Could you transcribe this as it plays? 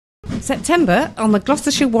September on the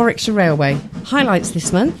Gloucestershire Warwickshire Railway. Highlights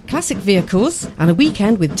this month, classic vehicles and a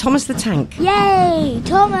weekend with Thomas the Tank. Yay,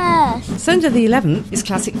 Thomas! Sunday the 11th is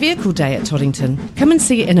Classic Vehicle Day at Toddington. Come and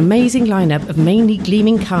see an amazing lineup of mainly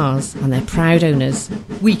gleaming cars and their proud owners.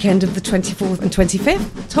 Weekend of the 24th and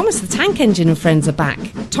 25th, Thomas the Tank Engine and friends are back.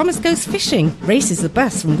 Thomas goes fishing, races the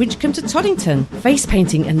bus from Winchcombe to Toddington, face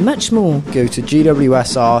painting and much more. Go to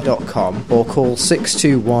gwsr.com or call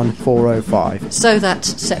 621 405. So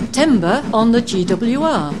that's September on the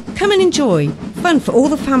GWR. Come and enjoy. Fun for all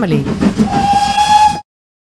the family.